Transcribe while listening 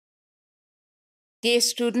Dear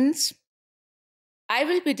students, I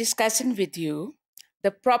will be discussing with you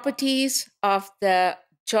the properties of the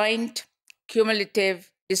joint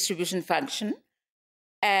cumulative distribution function,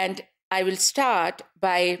 and I will start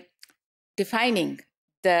by defining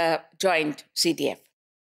the joint CDF.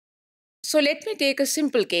 So let me take a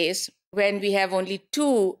simple case when we have only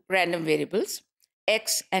two random variables,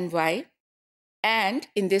 x and y, and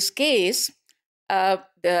in this case,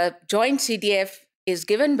 the joint CDF is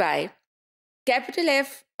given by capital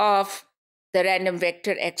F of the random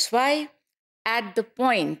vector xy at the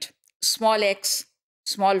point small x,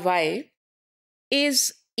 small y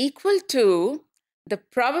is equal to the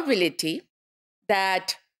probability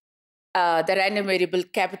that the random variable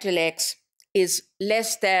capital X is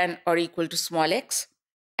less than or equal to small x,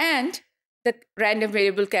 and the random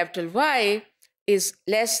variable capital Y is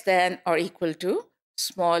less than or equal to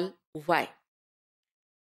small y.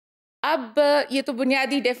 अब ये तो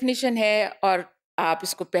बुनियादी definition है और आप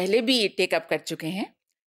इसको पहले भी टेकअप कर चुके हैं.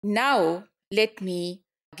 Now let me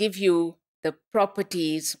give you the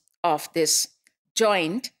properties of this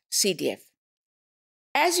joint CDF.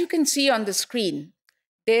 As you can see on the screen,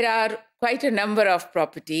 there are quite a number of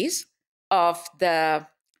properties of the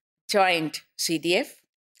joint CDF,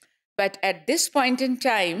 but at this point in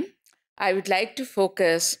time, I would like to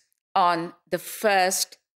focus on the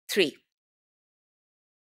first three.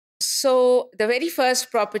 So the very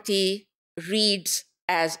first property reads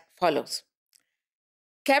as follows.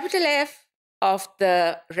 Capital F of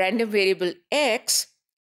the random variable x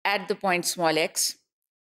at the point small x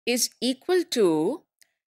is equal to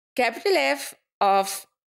capital F of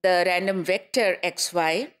the random vector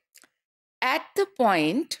xy at the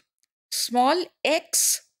point small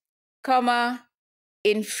x, comma,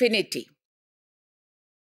 infinity.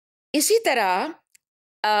 इसी तरह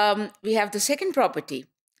we have the second property.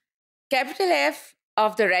 Capital F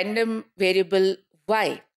of the random variable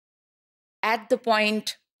y at the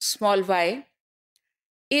point small y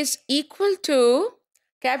is equal to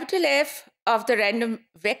capital F of the random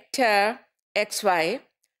vector xy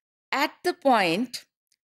at the point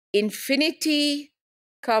infinity,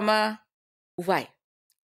 comma, y.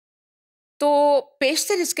 तो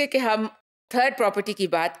पेशतर इसके कि हम third property की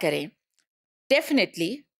बात करें,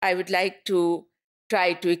 definitely I would like to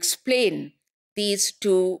try to explain these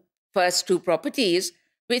first two properties,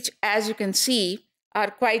 which as you can see are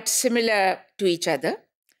quite similar to each other.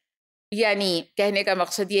 यानी कहने का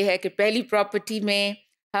मकसद ये है कि पहली प्रॉपर्टी में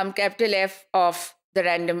हम capital F of the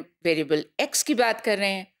random variable x की बात कर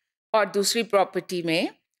रहे हैं और दूसरी प्रॉपर्टी में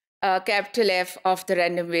capital F of the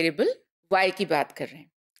random variable y की बात कर रहे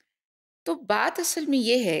हैं. तो बात असल में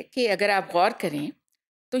ये है कि अगर आप गौर करें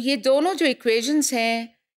तो ये दोनों जो इक्वेशंस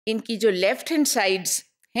हैं, इनकी जो लेफ्ट हैंड साइड्स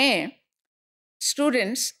हैं,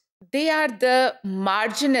 students, they are the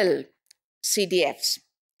marginal CDFs.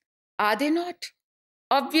 Are they not?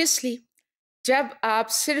 Obviously, जब आप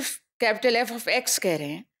सिर्फ कैपिटल F of X कह रहे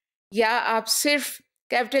हैं या आप सिर्फ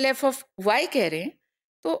कैपिटल F of Y कह रहे हैं,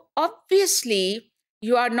 तो obviously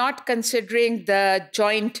you are not considering the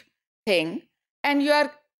joint thing and you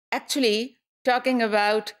are actually talking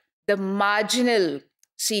about the marginal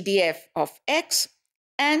CDF of X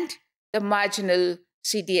and the marginal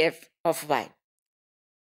CDF of Y.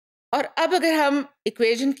 और अब अगर हम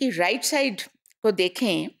इक्वेशन की राइट साइड को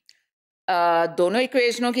देखें, दोनों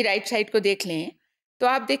इक्वेशनों की राइट साइड को देख लें, तो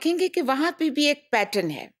आप देखेंगे कि वहाँ पे भी एक पैटर्न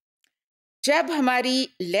है. जब हमारी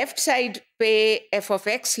लेफ्ट साइड पे f of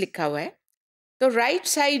x लिखा हुआ है, तो राइट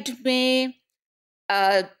साइड में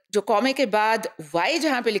जो कॉमे के बाद y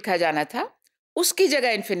जहाँ पे लिखा जाना था, उसकी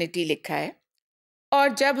जगह इन्फिनिटी लिखा है.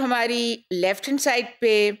 और जब हमारी लेफ्ट हैंड साइड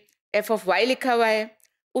पे f of y लिखा हुआ है,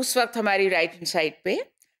 उस वक्त हमारी राइट हैंड साइड पे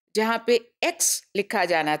जहाँ पे x लिखा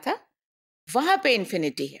जाना था, वहाँ पे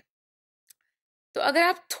इन्फिनिटी है. तो अगर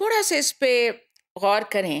आप थोड़ा सा इस पे गौर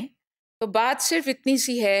करें तो बात सिर्फ इतनी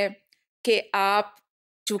सी है कि आप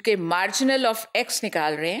चूँकि मार्जिनल ऑफ x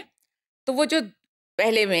निकाल रहे हैं, तो वो जो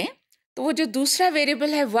पहले में, तो वो जो दूसरा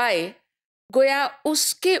वेरिएबल है y, गोया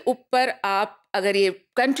उसके ऊपर आप, अगर ये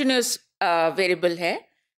कंटिन्यूस वेरिएबल है,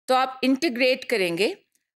 तो आप इंटीग्रेट करेंगे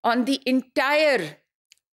on the entire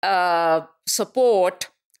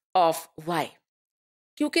support of y.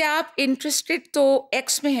 क्योंकि आप इंटरेस्टेड तो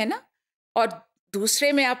x में है ना, और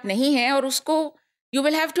दूसरे में आप नहीं हैं, और उसको you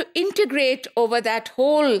will have to integrate over that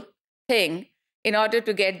whole thing in order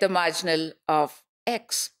to get the marginal of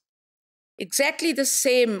x. Exactly the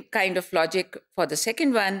same kind of logic for the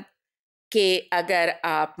second one, कि अगर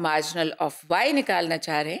आप marginal of y निकालना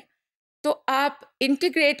चाह रहे हैं, तो आप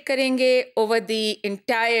integrate करेंगे over the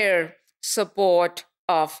entire support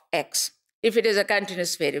of x. If it is a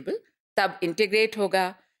continuous variable, तब integrate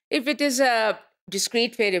होगा. If it is a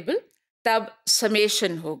discrete variable, तब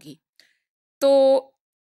summation होगी. तो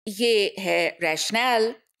ये है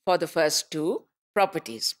rationale for the first two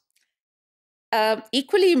properties.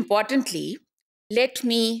 Equally importantly, let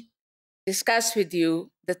me discuss with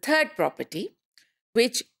you the third property,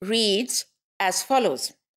 which reads as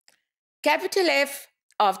follows. Capital F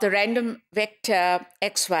of the random vector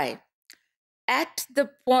xy at the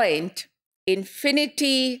point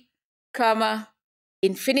infinity, comma,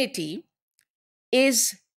 infinity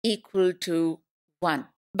is equal to 1.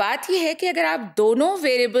 बात यह है कि अगर आप दोनों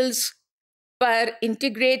variables पर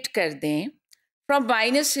integrate कर दें from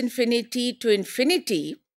minus infinity to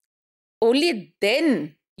infinity, only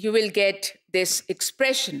then you will get this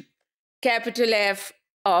expression, capital F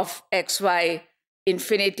of xy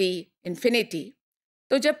infinity, infinity.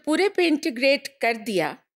 तो जब पूरे पे इंटीग्रेट कर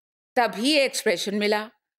दिया तभी एक्सप्रेशन मिला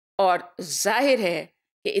और जाहिर है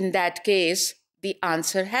कि in that case the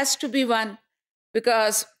answer has to be 1,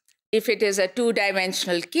 because if it is a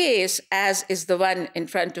two-dimensional case, as is the one in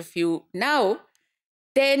front of you now,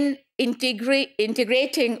 then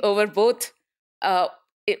integrating over both,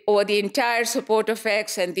 over the entire support of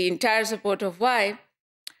x and the entire support of y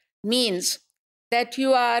means that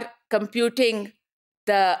you are computing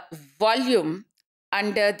the volume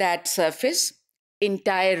under that surface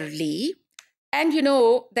entirely. And you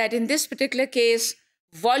know that in this particular case,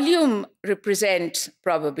 volume represents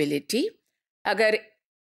probability. Agar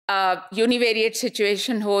univariate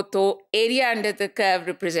situation ho to area under the curve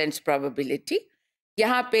represents probability.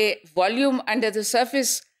 यहाँ पे volume under the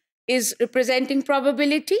surface is representing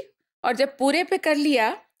probability. और जब पूरे पे कर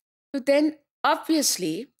लिया तो then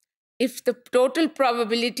obviously if the total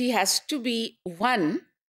probability has to be 1,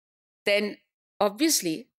 then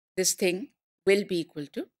obviously this thing will be equal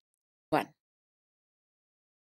to